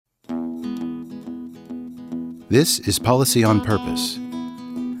This is Policy on Purpose,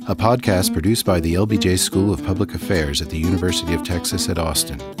 a podcast produced by the LBJ School of Public Affairs at the University of Texas at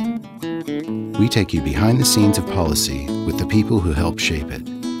Austin. We take you behind the scenes of policy with the people who help shape it.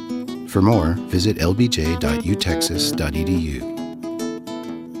 For more, visit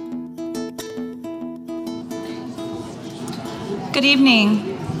lbj.utexas.edu. Good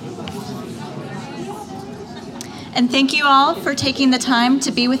evening. And thank you all for taking the time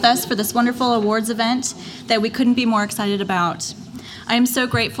to be with us for this wonderful awards event that we couldn't be more excited about. I am so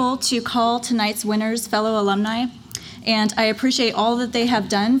grateful to call tonight's winners fellow alumni, and I appreciate all that they have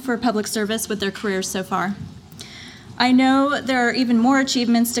done for public service with their careers so far. I know there are even more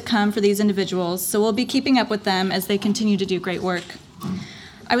achievements to come for these individuals, so we'll be keeping up with them as they continue to do great work.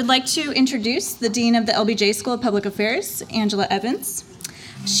 I would like to introduce the Dean of the LBJ School of Public Affairs, Angela Evans.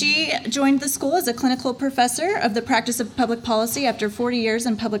 She joined the school as a clinical professor of the practice of public policy after 40 years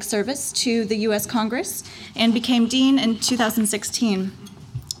in public service to the U.S. Congress and became dean in 2016.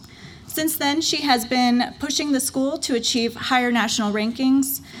 Since then, she has been pushing the school to achieve higher national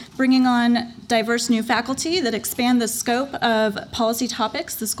rankings, bringing on diverse new faculty that expand the scope of policy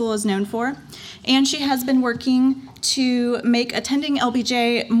topics the school is known for, and she has been working to make attending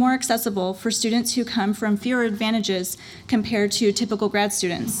LBJ more accessible for students who come from fewer advantages compared to typical grad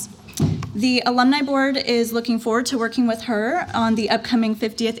students. The Alumni Board is looking forward to working with her on the upcoming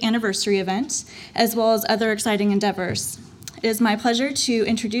 50th anniversary event, as well as other exciting endeavors. It is my pleasure to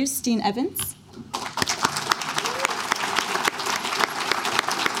introduce Dean Evans.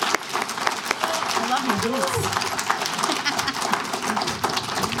 I love your voice.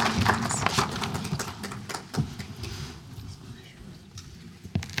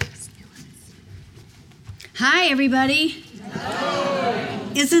 Hi, everybody.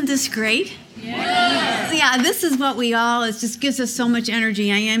 Hello. Isn't this great? Yes. Yeah, this is what we all, it just gives us so much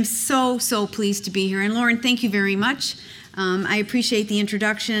energy. I am so pleased to be here. And Lauren, thank you very much. I appreciate the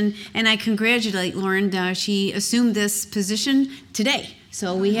introduction, and I congratulate Lauren. She assumed this position today.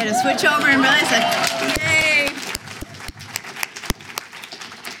 So we had to switch over and realize that, yay!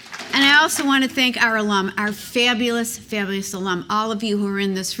 And I also want to thank our alum, our fabulous alum, all of you who are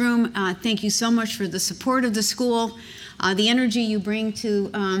in this room. Thank you so much for the support of the school, the energy you bring to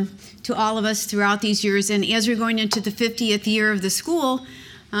all of us throughout these years. And as we're going into the 50th year of the school,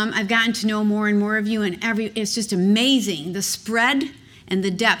 I've gotten to know more and more of you, and it's just amazing, the spread and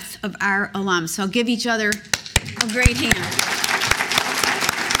the depth of our alums. So I'll give each other a great hand.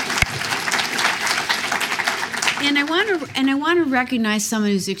 And I want to recognize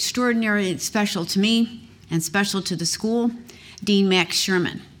someone who's extraordinarily special to me and special to the school, Dean Max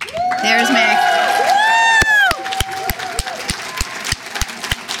Sherman. There's Max.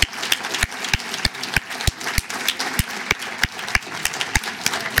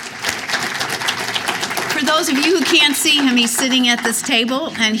 For those of you who can't see him, he's sitting at this table,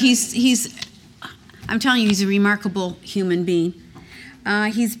 and I'm telling you, he's a remarkable human being.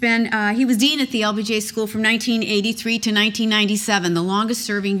 He was dean at the LBJ School from 1983 to 1997, the longest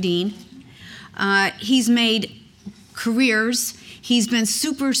serving dean. He's made careers. He's been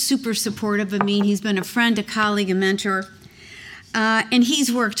super supportive of me. He's been a friend, a colleague, a mentor. And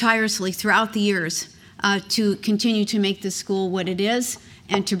he's worked tirelessly throughout the years to continue to make this school what it is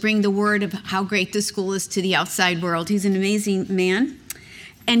and to bring the word of how great this school is to the outside world. He's an amazing man.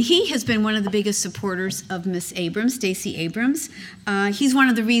 And he has been one of the biggest supporters of Miss Abrams, Stacey Abrams. He's one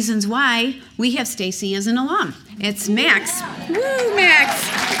of the reasons why we have Stacey as an alum. It's Max. Woo, Max!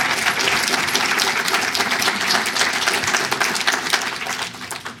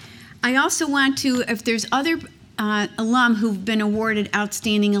 I also want to, if there's other alum who've been awarded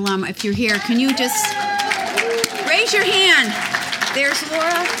Outstanding Alum, if you're here, can you just raise your hand? There's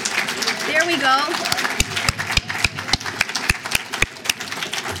Laura. There we go.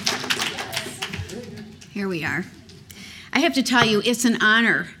 Here we are. I have to tell you, it's an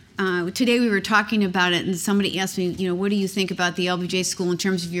honor. Today we were talking about it, and somebody asked me, what do you think about the LBJ School in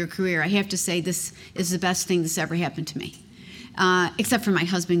terms of your career? I have to say this is the best thing that's ever happened to me, except for my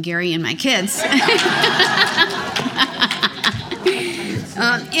husband, Gary, and my kids.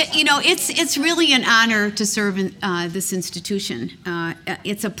 It's really an honor to serve in this institution.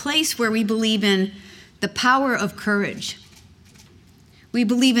 It's a place where we believe in the power of courage. We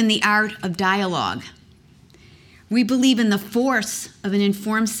believe in the art of dialogue. We believe in the force of an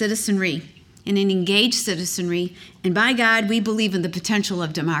informed citizenry and an engaged citizenry, and by God, we believe in the potential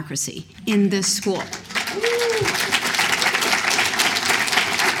of democracy in this school.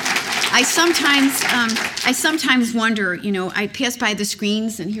 I sometimes wonder, I pass by the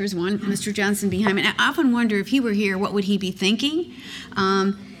screens, and here's one, Mr. Johnson behind me, and I often wonder if he were here, what would he be thinking?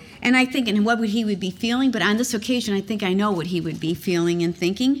 And And I think, and what he would be feeling, but on this occasion, I think I know what he would be feeling and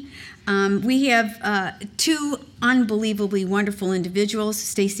thinking. We have two unbelievably wonderful individuals,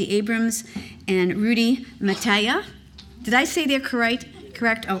 Stacey Abrams and Rudy Mataya. Did I say that correct?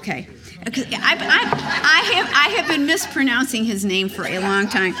 Okay. I have been mispronouncing his name for a long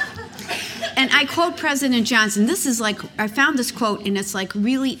time. And I quote President Johnson. This is like, I found this quote, and it's like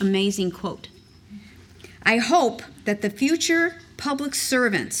really amazing quote. I hope that the future public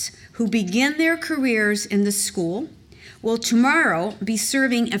servants who begin their careers in the school will tomorrow be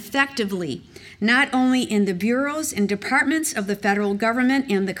serving effectively, not only in the bureaus and departments of the federal government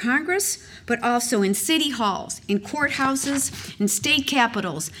and the Congress, but also in city halls, in courthouses, in state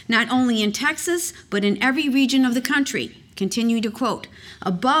capitals, not only in Texas, but in every region of the country. Continue to quote,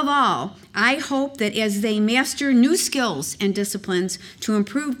 above all, I hope that as they master new skills and disciplines to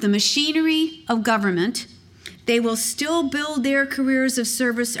improve the machinery of government, they will still build their careers of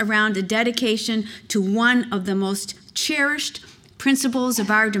service around a dedication to one of the most cherished principles of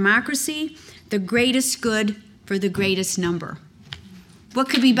our democracy, the greatest good for the greatest number. What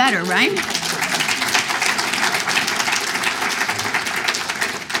could be better, right?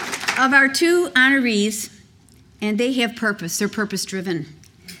 Of our two honorees, and they have purpose, they're purpose-driven.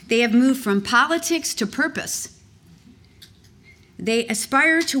 They have moved from politics to purpose. They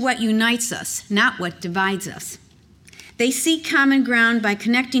aspire to what unites us, not what divides us. They seek common ground by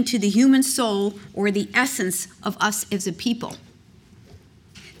connecting to the human soul or the essence of us as a people.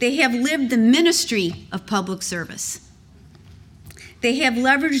 They have lived the ministry of public service. They have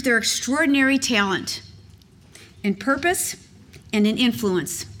leveraged their extraordinary talent in purpose and in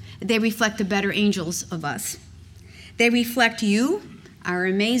influence. They reflect the better angels of us. They reflect you, our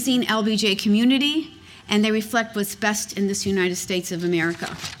amazing LBJ community, and they reflect what's best in this United States of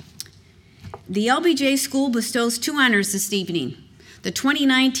America. The LBJ School bestows two honors this evening. The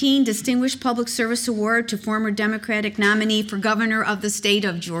 2019 Distinguished Public Service Award to former Democratic nominee for governor of the state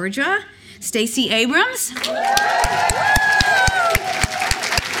of Georgia, Stacey Abrams.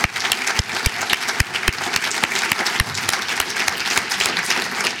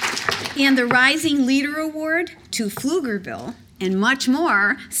 And the Rising Leader Award to Pflugerville, and much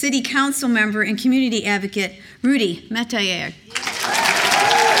more, City Council member and community advocate Rudy Mataya.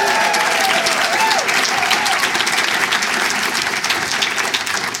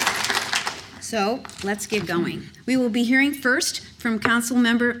 So let's get going. We will be hearing first from Council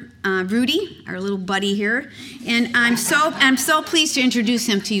Member Rudy, our little buddy here, and I'm so pleased to introduce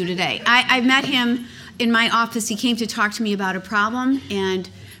him to you today. I met him in my office. He came to talk to me about a problem, and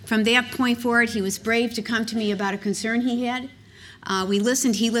from that point forward, he was brave to come to me about a concern he had. We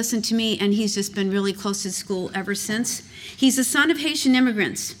listened, he listened to me, and he's just been really close to the school ever since. He's the son of Haitian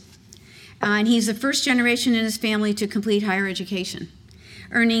immigrants, and he's the first generation in his family to complete higher education,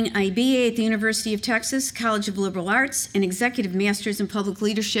 earning a BA at the University of Texas College of Liberal Arts, an executive master's in public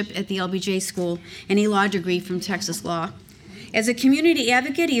leadership at the LBJ School, and a law degree from Texas Law. As a community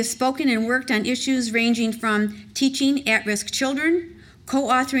advocate, he has spoken and worked on issues ranging from teaching at-risk children,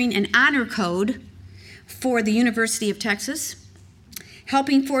 co-authoring an honor code for the University of Texas,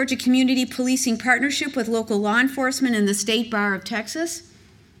 helping forge a community policing partnership with local law enforcement and the State Bar of Texas,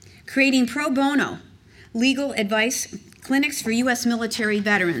 creating pro bono legal advice clinics for U.S. military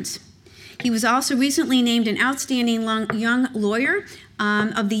veterans. He was also recently named an outstanding young lawyer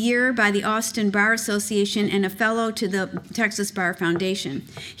of the year by the Austin Bar Association and a fellow to the Texas Bar Foundation.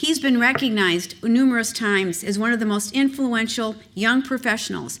 He's been recognized numerous times as one of the most influential young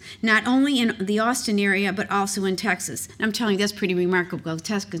professionals, not only in the Austin area, but also in Texas. And I'm telling you, that's pretty remarkable.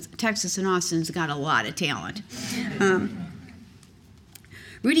 Texas and Austin's got a lot of talent.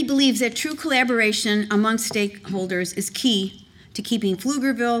 Rudy believes that true collaboration among stakeholders is key to keeping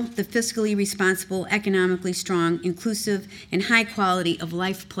Pflugerville the fiscally responsible, economically strong, inclusive, and high quality of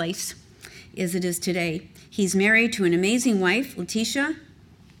life place as it is today. He's married to an amazing wife, Letitia.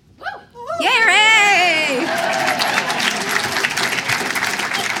 Woo! Yay!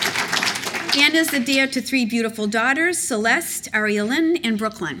 And is the dad to three beautiful daughters, Celeste, Arielyn, and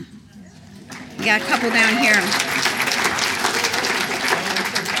Brooklyn. We got a couple down here.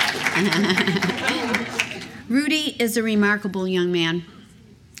 Rudy is a remarkable young man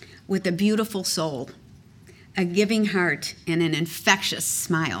with a beautiful soul, a giving heart, and an infectious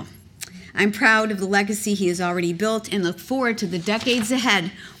smile. I'm proud of the legacy he has already built and look forward to the decades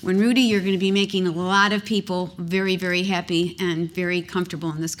ahead when, Rudy, you're going to be making a lot of people very, very happy and very comfortable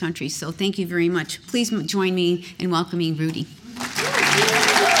in this country. So thank you very much. Please join me in welcoming Rudy.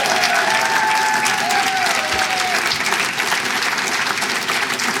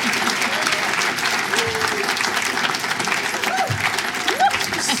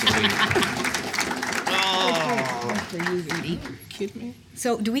 For you, Rudy. Kidding me?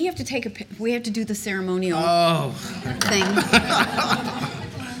 So, do we have to we have to do the ceremonial thing?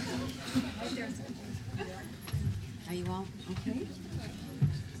 Are you all okay?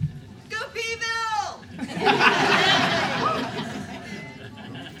 Go Beeville!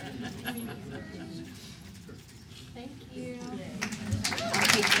 Thank you.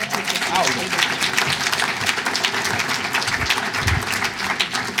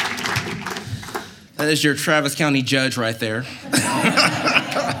 That is your Travis County judge right there.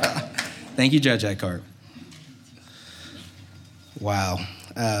 Thank you, Judge Eckhart. Wow.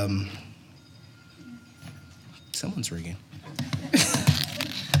 Someone's ringing.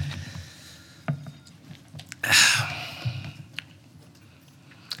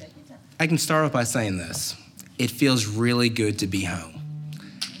 I can start off by saying this. It feels really good to be home.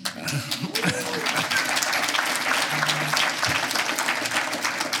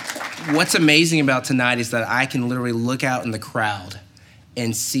 What's amazing about tonight is that I can literally look out in the crowd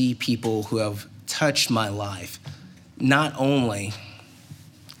and see people who have touched my life. Not only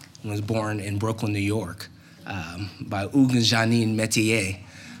I was born in Brooklyn, New York, by Hugues Janine Metier,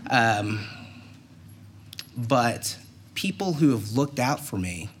 but people who have looked out for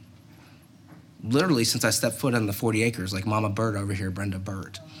me literally since I stepped foot on the 40 acres, like Mama Bird over here, Brenda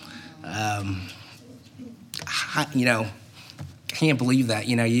Bird. Can't believe that.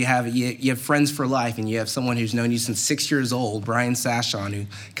 You have friends for life, and you have someone who's known you since 6 years old, Brian Sashon, who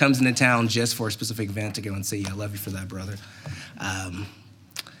comes into town just for a specific event to go and see you. I love you for that, brother.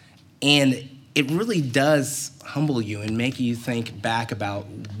 And it really does humble you and make you think back about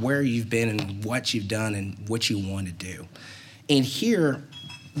where you've been and what you've done and what you want to do. And here,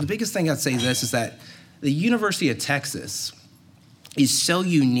 the biggest thing I'd say this is that the University of Texas is so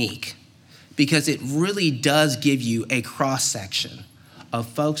unique because it really does give you a cross-section of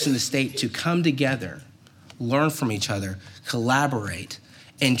folks in the state to come together, learn from each other, collaborate,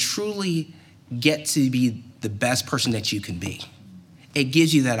 and truly get to be the best person that you can be. It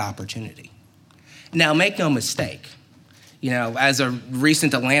gives you that opportunity. Now, make no mistake, as a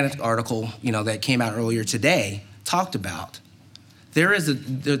recent Atlantic article, that came out earlier today talked about, there is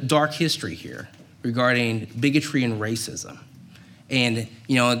a dark history here regarding bigotry and racism. And,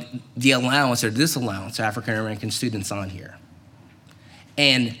 the allowance or disallowance of African-American students on here.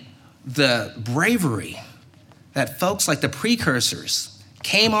 And the bravery that folks like the precursors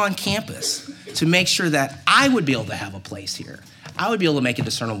came on campus to make sure that I would be able to have a place here. I would be able to make a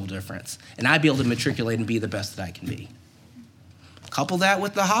discernible difference. And I'd be able to matriculate and be the best that I can be. Couple that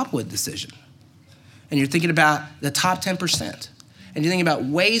with the Hopwood decision. And you're thinking about the top 10%. And you're thinking about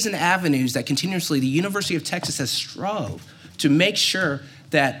ways and avenues that continuously the University of Texas has strove to make sure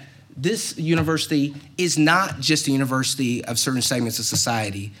that this university is not just a university of certain segments of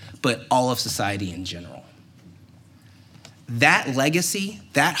society, but all of society in general. That legacy,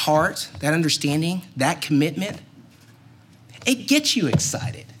 that heart, that understanding, that commitment, it gets you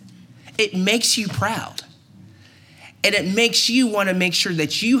excited. It makes you proud. And it makes you want to make sure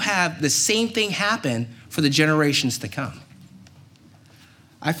that you have the same thing happen for the generations to come.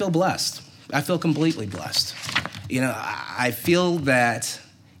 I feel blessed. I feel completely blessed. I feel that,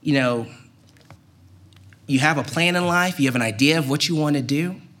 you have a plan in life, you have an idea of what you want to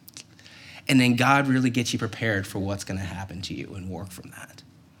do, and then God really gets you prepared for what's going to happen to you and work from that.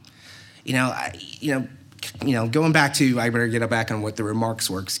 Going back to, I better get back on what the remarks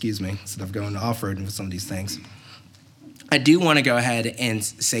were, instead of going off-road with some of these things. I do want to go ahead and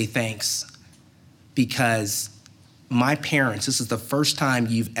say thanks because my parents, this is the first time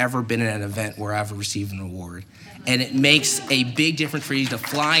you've ever been at an event where I've received an award. And it makes a big difference for you to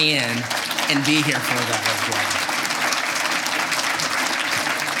fly in and be here for that as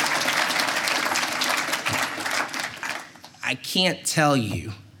well. I can't tell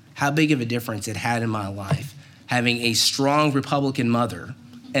you how big of a difference it had in my life having a strong Republican mother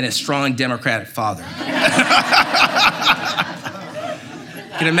and a strong Democratic father.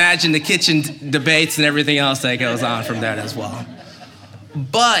 You can imagine the kitchen debates and everything else that goes on from that as well.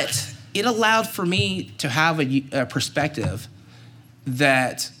 But it allowed for me to have a perspective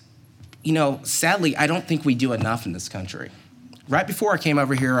that, sadly, I don't think we do enough in this country. Right before I came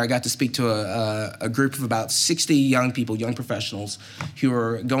over here, I got to speak to a group of about 60 young people, young professionals, who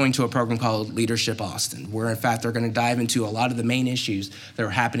are going to a program called Leadership Austin, where, in fact, they're going to dive into a lot of the main issues that are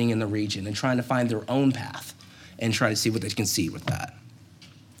happening in the region and trying to find their own path and try to see what they can see with that.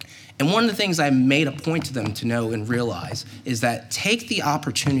 And one of the things I made a point to them to know and realize is that take the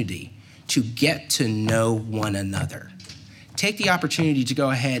opportunity to get to know one another. Take the opportunity to go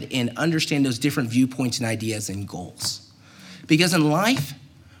ahead and understand those different viewpoints and ideas and goals. Because in life,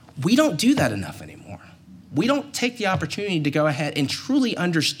 We don't do that enough anymore. We don't take the opportunity to go ahead and truly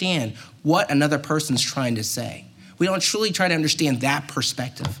understand what another person's trying to say. We don't truly try to understand that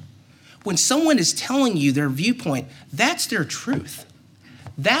perspective. When someone is telling you their viewpoint, that's their truth.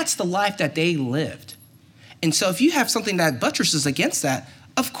 That's the life that they lived. And so if you have something that buttresses against that,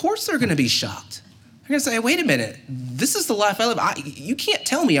 of course they're going to be shocked. They're going to say, wait a minute, this is the life I live. You can't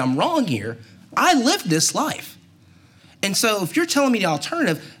tell me I'm wrong here. I lived this life. And so if you're telling me the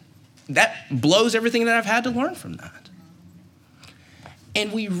alternative, that blows everything that I've had to learn from that.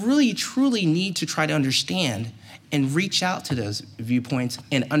 And we really, truly need to try to understand and reach out to those viewpoints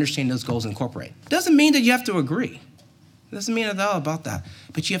and understand those goals and incorporate. Doesn't mean that you have to agree. It doesn't mean at all about that.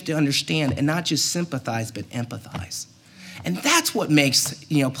 But you have to understand and not just sympathize, but empathize. And that's what makes,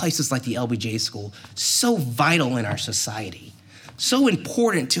 places like the LBJ School so vital in our society. So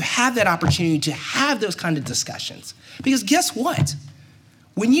important to have that opportunity to have those kind of discussions. Because guess what?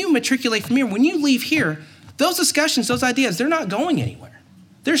 When you matriculate from here, when you leave here, those discussions, those ideas, they're not going anywhere.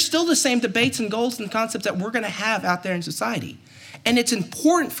 They're still the same debates and goals and concepts that we're going to have out there in society. And it's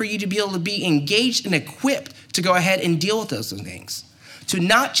important for you to be able to be engaged and equipped to go ahead and deal with those things. To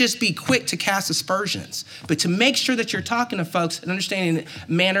not just be quick to cast aspersions, but to make sure that you're talking to folks and understanding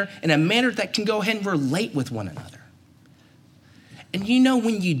in a manner that can go ahead and relate with one another. And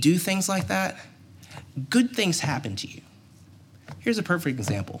when you do things like that, good things happen to you. Here's a perfect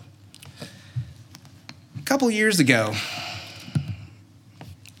example. A couple years ago,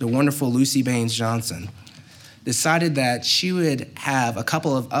 the wonderful Lucy Baines Johnson decided that she would have a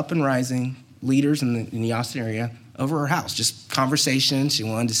couple of up and rising leaders in the Austin area over her house, just conversation. She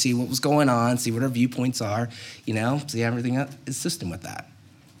wanted to see what was going on, see what her viewpoints are, see everything is system with that.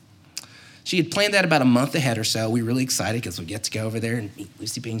 She had planned that about a month ahead or so. We were really excited because we get to go over there and meet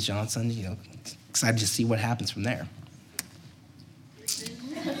Lucy Baines Johnson, excited to see what happens from there.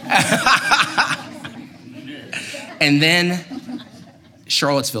 And then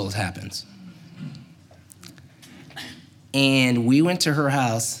Charlottesville happens. And we went to her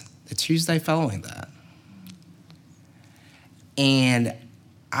house the Tuesday following that. And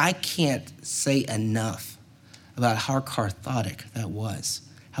I can't say enough about how cathartic that was,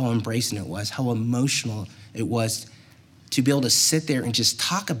 how embracing it was, how emotional it was to be able to sit there and just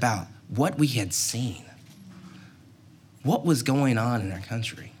talk about what we had seen, what was going on in our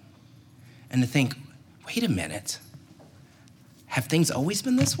country, and to think, wait a minute, have things always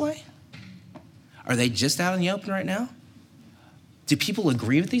been this way? Are they just out in the open right now? Do people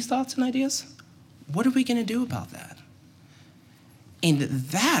agree with these thoughts and ideas? What are we going to do about that? And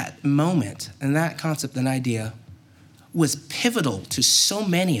that moment and that concept and idea was pivotal to so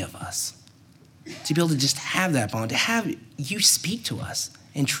many of us to be able to just have that bond, to have you speak to us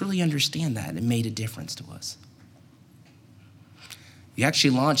and truly understand that. It made a difference to us. You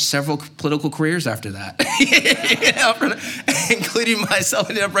actually launched several political careers after that, including myself. I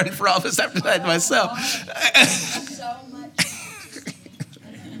ended up running for office after that myself. So much.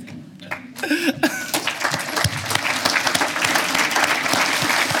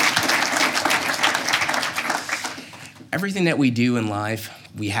 Everything that we do in life,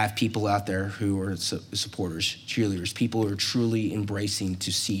 we have people out there who are supporters, cheerleaders, people who are truly embracing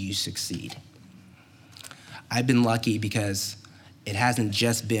to see you succeed. I've been lucky because it hasn't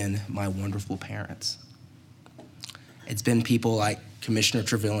just been my wonderful parents. It's been people like Commissioner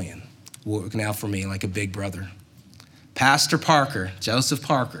Trevelyan, working out for me like a big brother. Pastor Parker, Joseph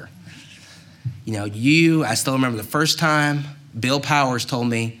Parker. I still remember the first time Bill Powers told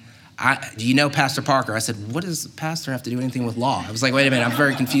me, do you know Pastor Parker? I said, what does pastor have to do anything with law? I was like, wait a minute, I'm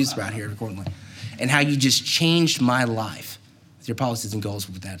very confused about here accordingly. And how you just changed my life with your policies and goals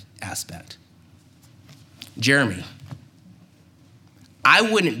with that aspect. Jeremy, I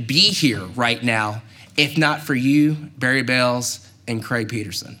wouldn't be here right now if not for you, Barry Bales, and Craig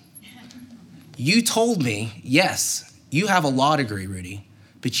Peterson. You told me, yes, you have a law degree, Rudy,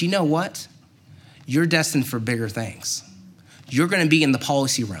 but you know what? You're destined for bigger things. You're going to be in the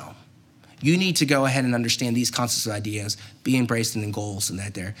policy realm. You need to go ahead and understand these concepts and ideas, be embraced in the goals and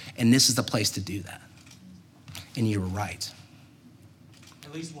that there, and this is the place to do that. And you were right.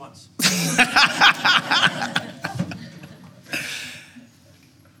 At least once.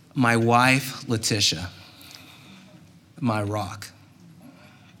 My wife, Letitia, my rock,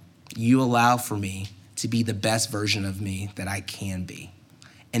 you allow for me to be the best version of me that I can be.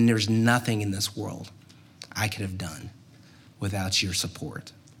 And there's nothing in this world I could have done without your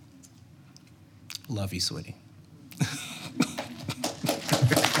support. Love you, sweetie.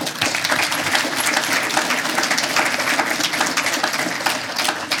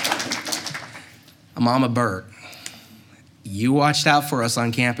 Mama Burt, You watched out for us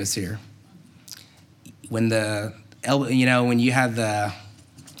on campus here. When when you had the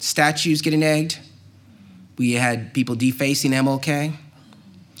statues getting egged, we had people defacing MLK.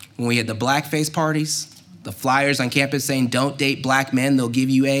 When we had the blackface parties, the flyers on campus saying, "Don't date black men, they'll give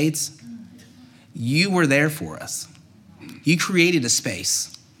you AIDS." You were there for us. You created a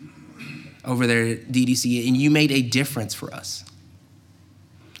space over there at DDC, and you made a difference for us.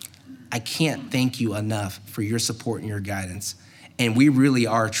 I can't thank you enough for your support and your guidance. And we really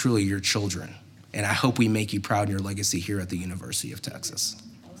are truly your children. And I hope we make you proud in your legacy here at the University of Texas.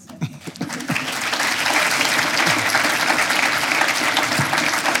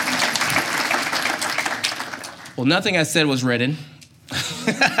 Well, nothing I said was written.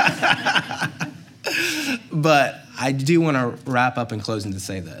 But I do want to wrap up in closing to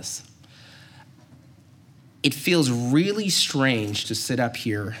say this. It feels really strange to sit up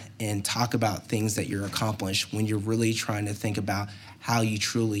here and talk about things that you're accomplished when you're really trying to think about how you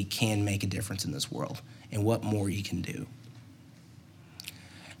truly can make a difference in this world and what more you can do.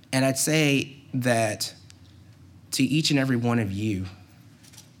 And I'd say that to each and every one of you,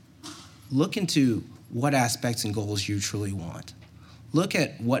 look into what aspects and goals you truly want. Look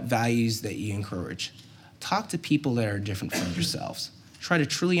at what values that you encourage. Talk to people that are different from yourselves. Try to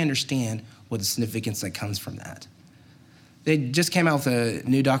truly understand what the significance that comes from that. They just came out with a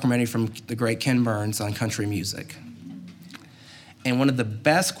new documentary from the great Ken Burns on country music. And one of the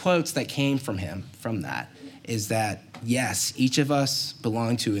best quotes that came from him from that is that, yes, each of us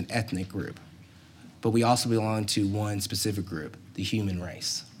belong to an ethnic group, but we also belong to one specific group, the human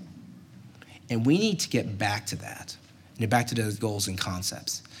race. And we need to get back to that, and get back to those goals and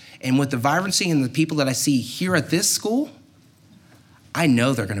concepts. And with the vibrancy and the people that I see here at this school, I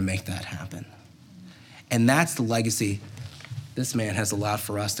know they're gonna make that happen. And that's the legacy this man has allowed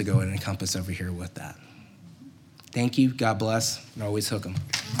for us to go and encompass over here with that. Thank you, God bless, and always hook 'em.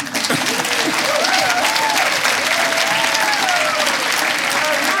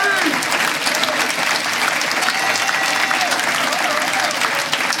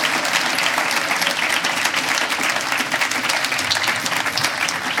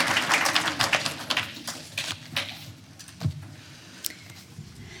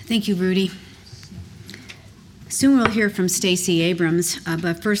 Thank you, Rudy. Soon we'll hear from Stacey Abrams,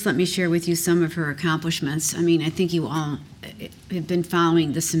 but first let me share with you some of her accomplishments. I mean, I think you all have been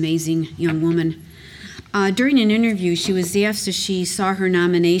following this amazing young woman. During an interview, she was asked if she saw her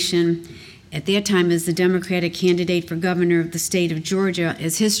nomination at that time as the Democratic candidate for governor of the state of Georgia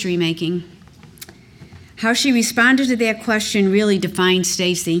as history-making. How she responded to that question really defined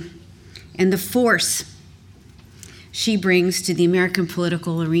Stacey and the force she brings to the American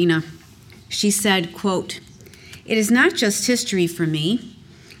political arena. She said, quote, "It is not just history for me.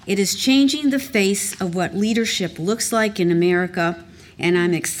 It is changing the face of what leadership looks like in America, and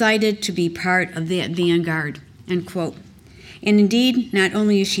I'm excited to be part of that vanguard," end quote. And indeed, not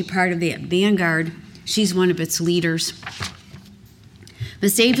only is she part of that vanguard, she's one of its leaders.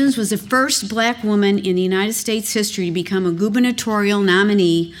 Ms. Abrams was the first black woman in the United States history to become a gubernatorial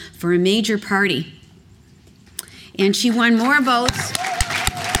nominee for a major party. And she won more votes.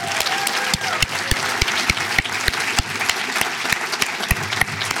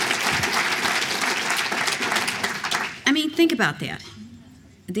 I mean, think about that.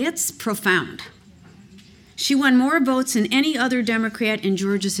 That's profound. She won more votes than any other Democrat in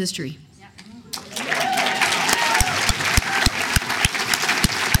Georgia's history.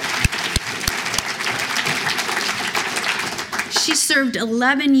 She served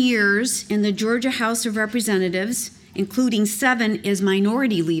 11 years in the Georgia House of Representatives, including 7 as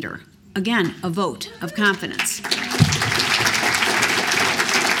minority leader. Again, a vote of confidence.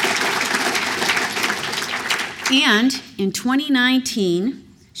 And in 2019,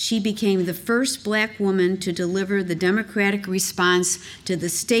 she became the first black woman to deliver the Democratic response to the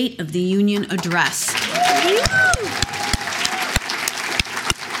State of the Union address.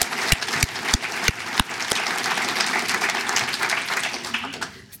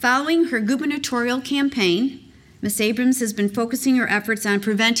 Following her gubernatorial campaign, Ms. Abrams has been focusing her efforts on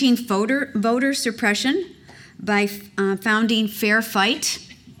preventing voter suppression by founding Fair Fight,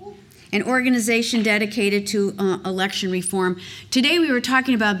 an organization dedicated to election reform. Today we were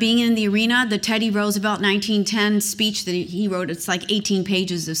talking about being in the arena, the Teddy Roosevelt 1910 speech that he wrote. It's like 18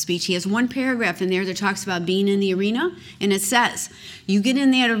 pages of speech. He has one paragraph in there that talks about being in the arena, and it says, you get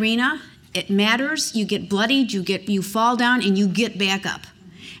in that arena, it matters, you get bloodied, you fall down, and you get back up.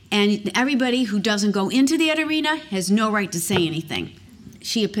 And everybody who doesn't go into that arena has no right to say anything.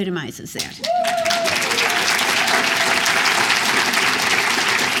 She epitomizes that.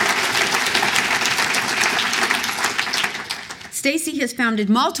 Stacy has founded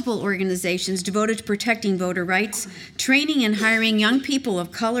multiple organizations devoted to protecting voter rights, training and hiring young people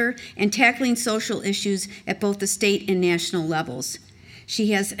of color, and tackling social issues at both the state and national levels.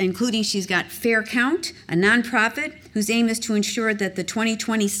 She's got Fair Count, a nonprofit whose aim is to ensure that the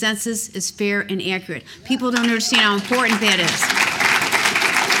 2020 census is fair and accurate. People don't understand how important that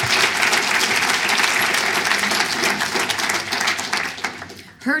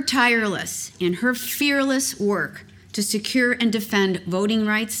is. Her tireless and her fearless work to secure and defend voting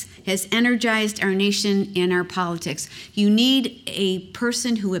rights has energized our nation and our politics. You need a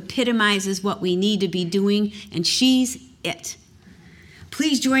person who epitomizes what we need to be doing, and she's it.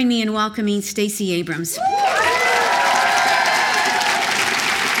 Please join me in welcoming Stacey Abrams. You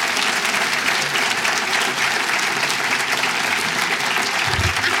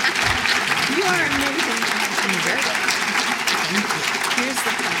are amazing. Here's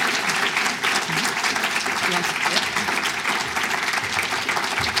the plaque. Yes.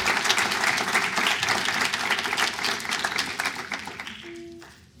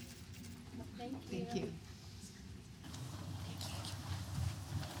 Thank you.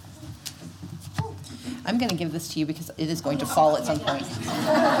 I'm going to give this to you because it is going to fall at some point.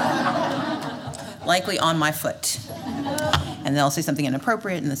 Likely on my foot. And then I'll say something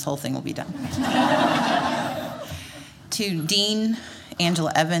inappropriate and this whole thing will be done. To Dean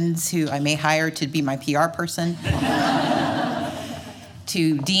Angela Evans, who I may hire to be my PR person.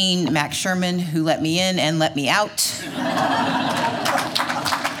 To Dean Max Sherman, who let me in and let me out.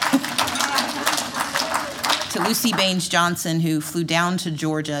 To Lucy Baines Johnson, who flew down to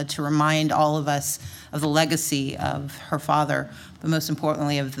Georgia to remind all of us of the legacy of her father, but most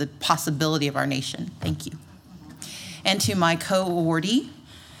importantly of the possibility of our nation. Thank you. And to my co-awardee,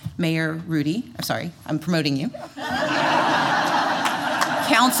 Mayor Rudy, I'm promoting you.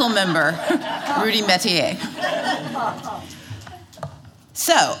 Council member Rudy Metier.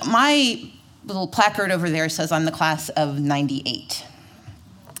 So my little placard over there says I'm the class of '98.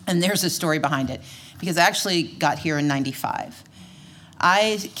 And there's a story behind it, because I actually got here in '95.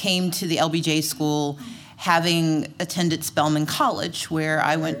 I came to the LBJ school having attended Spelman College, where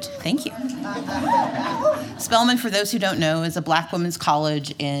I went, thank you. Spelman, for those who don't know, is a black women's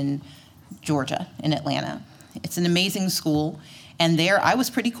college in Georgia, in Atlanta. It's an amazing school, and there I was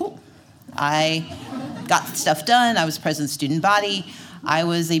pretty cool. I got stuff done, I was president of the student body, I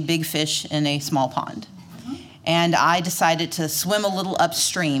was a big fish in a small pond. And I decided to swim a little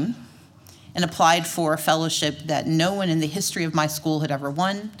upstream and applied for a fellowship that no one in the history of my school had ever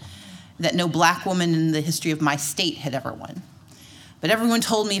won, that no black woman in the history of my state had ever won. But everyone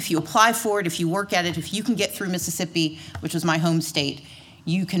told me if you apply for it, if you work at it, if you can get through Mississippi, which was my home state,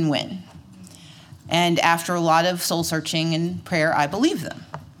 you can win. And after a lot of soul searching and prayer, I believed them.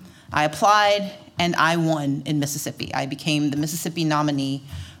 I applied and I won in Mississippi. I became the Mississippi nominee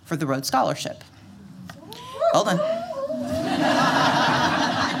for the Rhodes Scholarship. Hold on.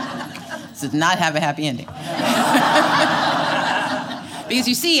 Did not have a happy ending. Because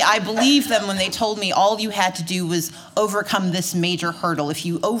you see, I believed them when they told me all you had to do was overcome this major hurdle. If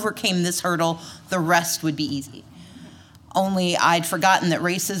you overcame this hurdle, the rest would be easy. Only I'd forgotten that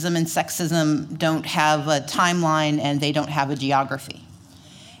racism and sexism don't have a timeline and they don't have a geography.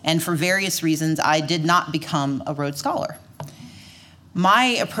 And for various reasons, I did not become a Rhodes Scholar. My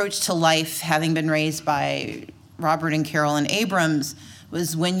approach to life, having been raised by Robert and Carolyn Abrams,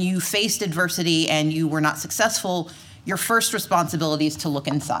 was when you faced adversity and you were not successful, your first responsibility is to look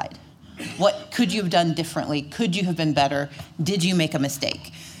inside. What could you have done differently? Could you have been better? Did you make a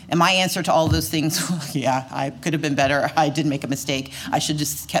mistake? And my answer to all those things, yeah, I could have been better. I did make a mistake. I should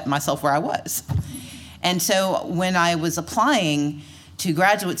just kept myself where I was. And so when I was applying to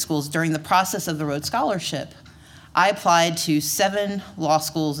graduate schools during the process of the Rhodes Scholarship, I applied to 7 law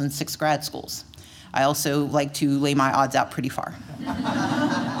schools and 6 grad schools. I also like to lay my odds out pretty far.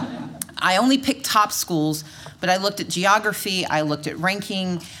 I only picked top schools, but I looked at geography, I looked at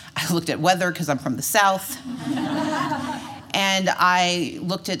ranking, I looked at weather because I'm from the South, and I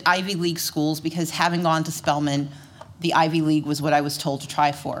looked at Ivy League schools because having gone to Spelman, the Ivy League was what I was told to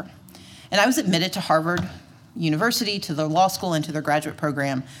try for. And I was admitted to Harvard University, to their law school and to their graduate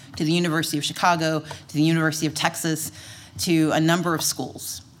program, to the University of Chicago, to the University of Texas, to a number of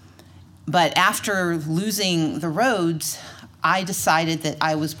schools. But after losing the Rhodes, I decided that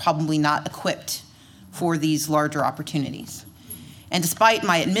I was probably not equipped for these larger opportunities. And despite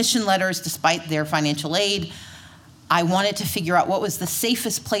my admission letters, despite their financial aid, I wanted to figure out what was the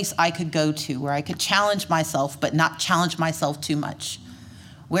safest place I could go to, where I could challenge myself, but not challenge myself too much.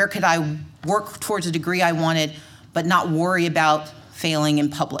 Where could I work towards a degree I wanted, but not worry about failing in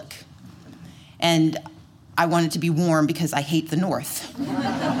public? And I wanted to be warm because I hate the North.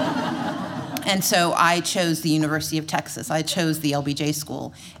 And so I chose the University of Texas. I chose the LBJ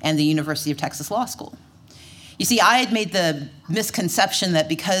School and the University of Texas Law School. You see, I had made the misconception that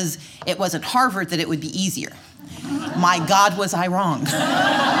because it wasn't Harvard that it would be easier. My God, was I wrong.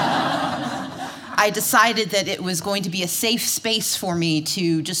 I decided that it was going to be a safe space for me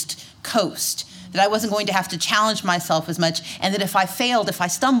to just coast, that I wasn't going to have to challenge myself as much, and that if I failed, if I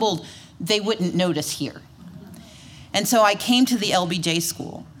stumbled, they wouldn't notice here. And so I came to the LBJ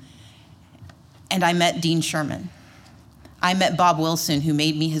School, and I met Dean Sherman. I met Bob Wilson, who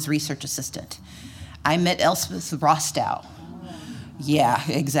made me his research assistant. I met Elspeth Rostow. Yeah,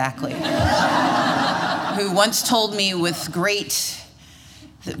 exactly. Who once told me with the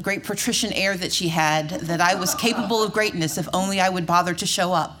great patrician air that she had, that I was capable of greatness if only I would bother to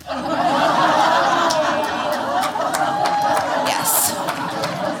show up. Yes.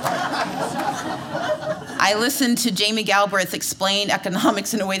 I listened to Jamie Galbraith explain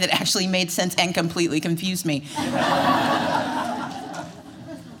economics in a way that actually made sense and completely confused me.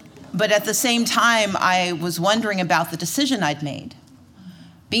 But at the same time, I was wondering about the decision I'd made.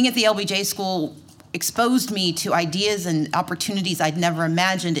 Being at the LBJ School exposed me to ideas and opportunities I'd never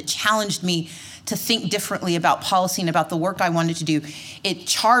imagined. It challenged me to think differently about policy and about the work I wanted to do. It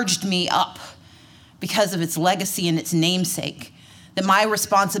charged me up because of its legacy and its namesake, that my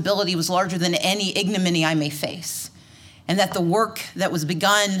responsibility was larger than any ignominy I may face, and that the work that was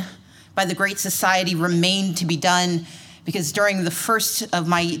begun by the Great Society remained to be done, because during the first of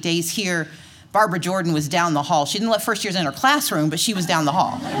my days here, Barbara Jordan was down the hall. She didn't let first years in her classroom, but she was down the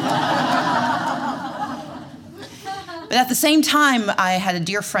hall. But at the same time, I had a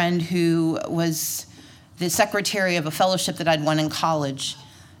dear friend who was the secretary of a fellowship that I'd won in college,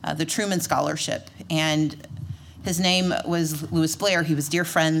 the Truman Scholarship. And his name was Louis Blair. He was dear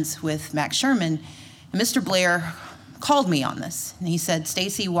friends with Max Sherman. And Mr. Blair called me on this. And he said,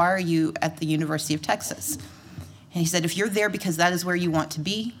 "Stacy, why are you at the University of Texas?" And he said, "If you're there because that is where you want to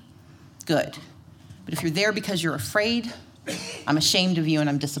be, good. But if you're there because you're afraid, I'm ashamed of you and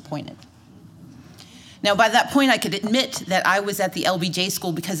I'm disappointed." Now, by that point, I could admit that I was at the LBJ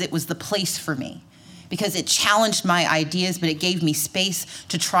School because it was the place for me, because it challenged my ideas, but it gave me space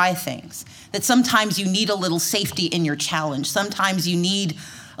to try things. That sometimes you need a little safety in your challenge. Sometimes you need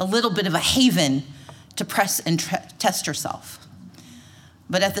a little bit of a haven to press and test yourself.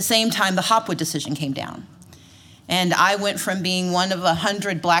 But at the same time, the Hopwood decision came down. And I went from being one of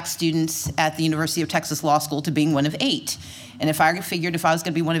 100 black students at the University of Texas Law School to being one of 8. And if I figured if I was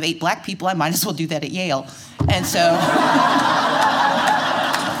going to be one of 8 black people, I might as well do that at Yale. And so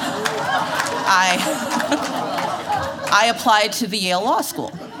I applied to the Yale Law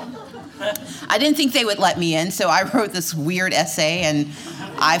School. I didn't think they would let me in, so I wrote this weird essay, and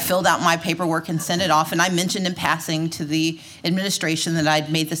I filled out my paperwork and sent it off, and I mentioned in passing to the administration that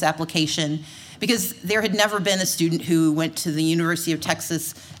I'd made this application, because there had never been a student who went to the University of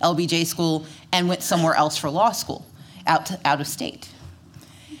Texas LBJ School and went somewhere else for law school, out of state.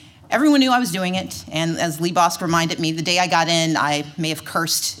 Everyone knew I was doing it, and as Lee Bosk reminded me, the day I got in, I may have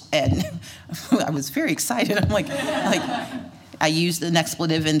cursed, and I was very excited. I'm like, I used an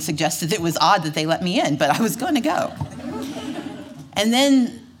expletive and suggested it was odd that they let me in, but I was going to go. And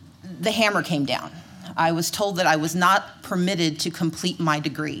then the hammer came down. I was told that I was not permitted to complete my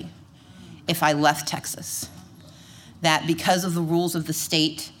degree if I left Texas. That because of the rules of the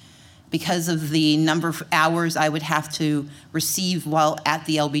state, because of the number of hours I would have to receive while at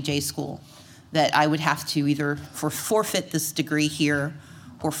the LBJ School, that I would have to either forfeit this degree here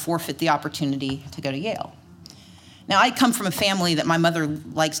or forfeit the opportunity to go to Yale. Now, I come from a family that my mother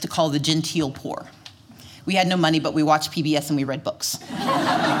likes to call the genteel poor. We had no money, but we watched PBS and we read books.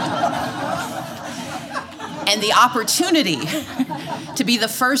 And the opportunity to be the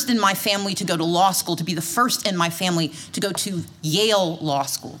first in my family to go to law school, to be the first in my family to go to Yale Law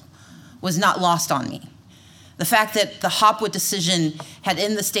School, was not lost on me. The fact that the Hopwood decision had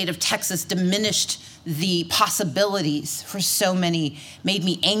in the state of Texas diminished the possibilities for so many made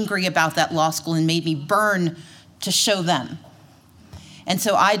me angry about that law school and made me burn to show them. And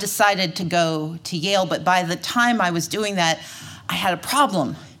so I decided to go to Yale, but by the time I was doing that, I had a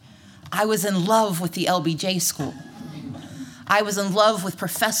problem. I was in love with the LBJ School. I was in love with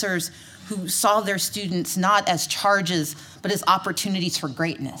professors who saw their students not as charges, but as opportunities for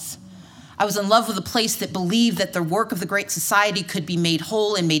greatness. I was in love with a place that believed that the work of the Great Society could be made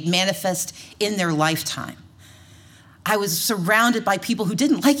whole and made manifest in their lifetime. I was surrounded by people who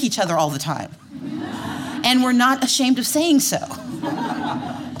didn't like each other all the time and were not ashamed of saying so,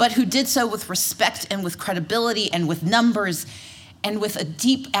 but who did so with respect and with credibility and with numbers. and with a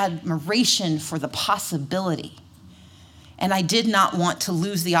deep admiration for the possibility. And I did not want to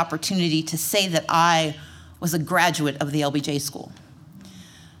lose the opportunity to say that I was a graduate of the LBJ School.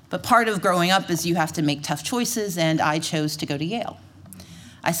 But part of growing up is you have to make tough choices, and I chose to go to Yale.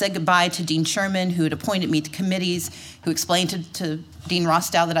 I said goodbye to Dean Sherman, who had appointed me to committees, who explained to Dean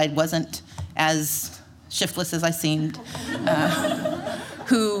Rostow that I wasn't as shiftless as I seemed,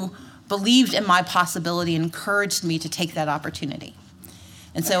 who believed in my possibility and encouraged me to take that opportunity.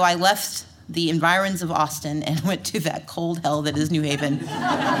 And so I left the environs of Austin and went to that cold hell that is New Haven.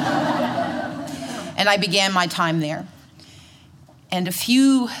 And I began my time there. And a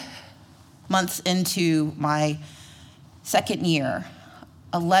few months into my second year,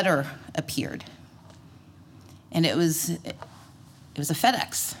 a letter appeared. And it was a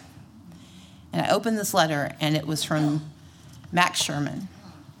FedEx. And I opened this letter, and it was from Max Sherman.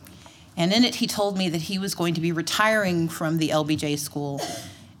 And in it, he told me that he was going to be retiring from the LBJ School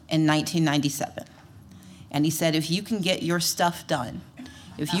in 1997. And he said, if you can get your stuff done,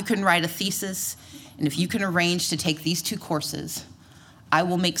 if you can write a thesis, and if you can arrange to take these 2 courses, I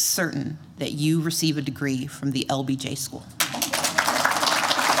will make certain that you receive a degree from the LBJ School.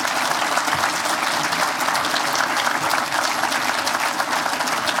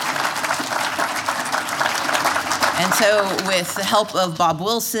 And so with the help of Bob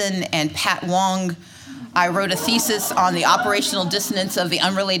Wilson and Pat Wong, I wrote a thesis on the operational dissonance of the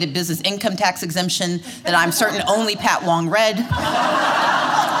unrelated business income tax exemption that I'm certain only Pat Wong read.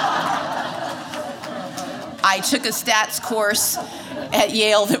 I took a stats course at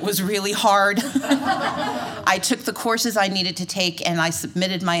Yale that was really hard. I took the courses I needed to take, and I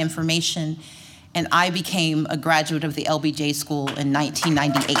submitted my information, and I became a graduate of the LBJ School in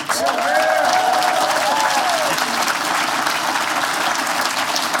 1998.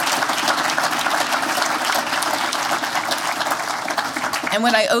 And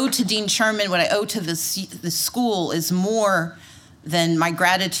what I owe to Dean Sherman, what I owe to this school is more than my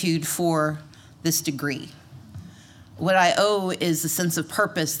gratitude for this degree. What I owe is a sense of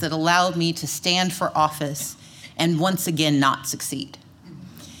purpose that allowed me to stand for office and once again not succeed.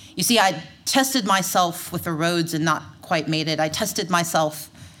 You see, I tested myself with the roads and not quite made it. I tested myself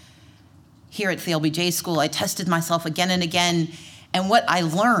here at the LBJ School. I tested myself again and again. And what I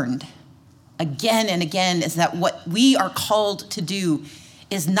learned again and again is that what we are called to do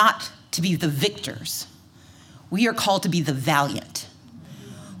is not to be the victors. We are called to be the valiant.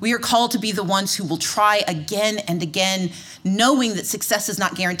 We are called to be the ones who will try again and again, knowing that success is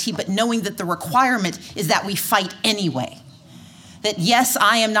not guaranteed, but knowing that the requirement is that we fight anyway. That yes,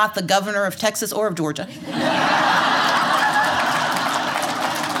 I am not the governor of Texas or of Georgia.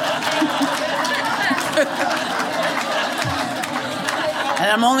 And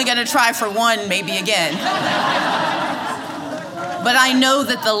I'm only gonna try for one, maybe again. But I know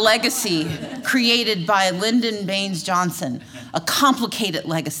that the legacy created by Lyndon Baines Johnson, a complicated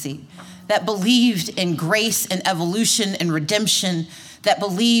legacy that believed in grace and evolution and redemption, that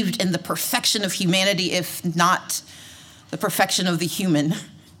believed in the perfection of humanity, if not the perfection of the human,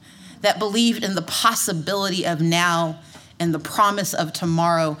 that believed in the possibility of now and the promise of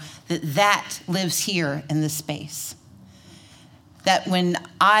tomorrow, that lives here in this space. That when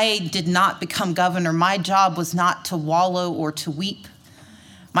I did not become governor, my job was not to wallow or to weep.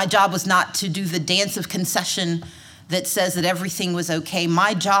 My job was not to do the dance of concession that says that everything was okay.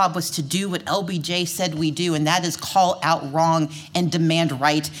 My job was to do what LBJ said we do, and that is call out wrong and demand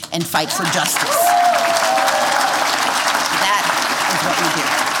right and fight for justice. That is what we do.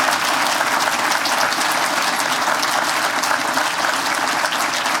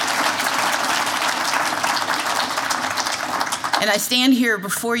 And I stand here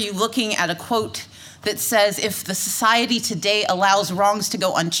before you looking at a quote that says, if the society today allows wrongs to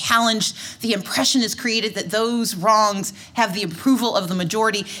go unchallenged, the impression is created that those wrongs have the approval of the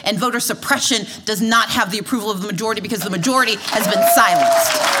majority, and voter suppression does not have the approval of the majority because the majority has been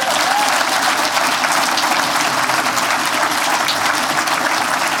silenced.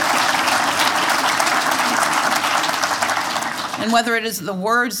 And whether it is the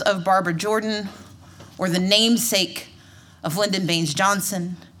words of Barbara Jordan or the namesake of Lyndon Baines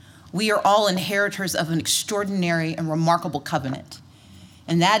Johnson, we are all inheritors of an extraordinary and remarkable covenant.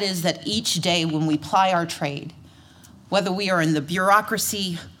 And that is that each day when we ply our trade, whether we are in the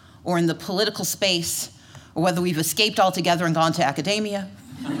bureaucracy or in the political space, or whether we've escaped altogether and gone to academia,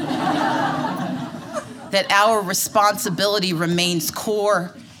 that our responsibility remains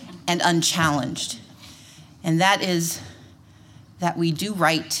core and unchallenged. And that is that we do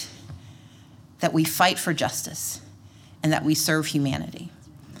right, that we fight for justice, and that we serve humanity.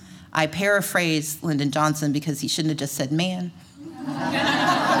 I paraphrase Lyndon Johnson because he shouldn't have just said man.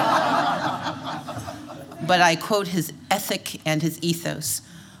 But I quote his ethic and his ethos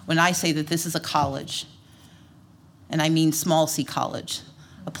when I say that this is a college, and I mean small C college,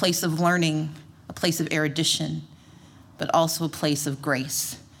 a place of learning, a place of erudition, but also a place of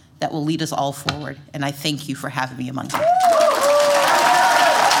grace that will lead us all forward. And I thank you for having me among you.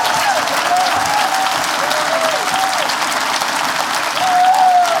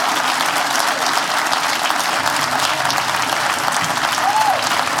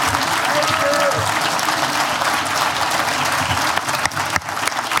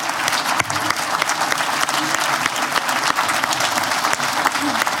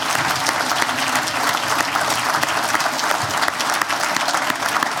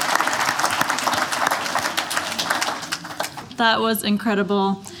 That was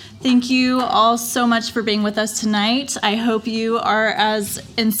incredible. Thank you all so much for being with us tonight. I hope you are as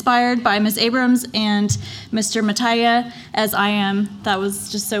inspired by Ms. Abrams and Mr. Mataya as I am. That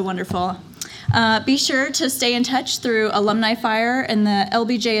was just so wonderful. Be sure to stay in touch through Alumni Fire and the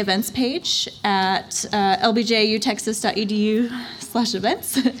LBJ events page at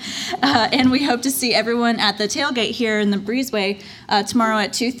lbjutexas.edu/events. And we hope to see everyone at the tailgate here in the Breezeway tomorrow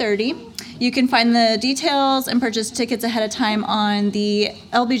at 2:30. You can find the details and purchase tickets ahead of time on the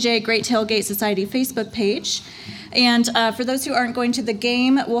LBJ Great Tailgate Society Facebook page. And for those who aren't going to the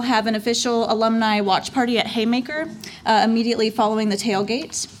game, we'll have an official alumni watch party at Haymaker immediately following the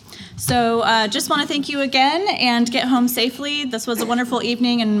tailgate. So just want to thank you again and get home safely. This was a wonderful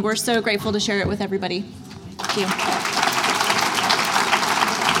evening, and we're so grateful to share it with everybody. Thank you.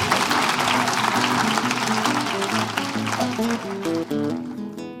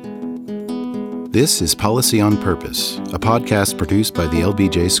 This is Policy on Purpose, a podcast produced by the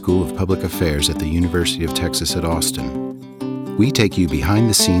LBJ School of Public Affairs at the University of Texas at Austin. We take you behind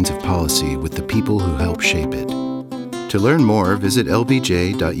the scenes of policy with the people who help shape it. To learn more, visit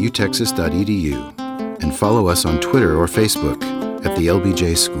lbj.utexas.edu and follow us on Twitter or Facebook at the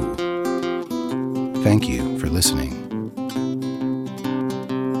LBJ School. Thank you for listening.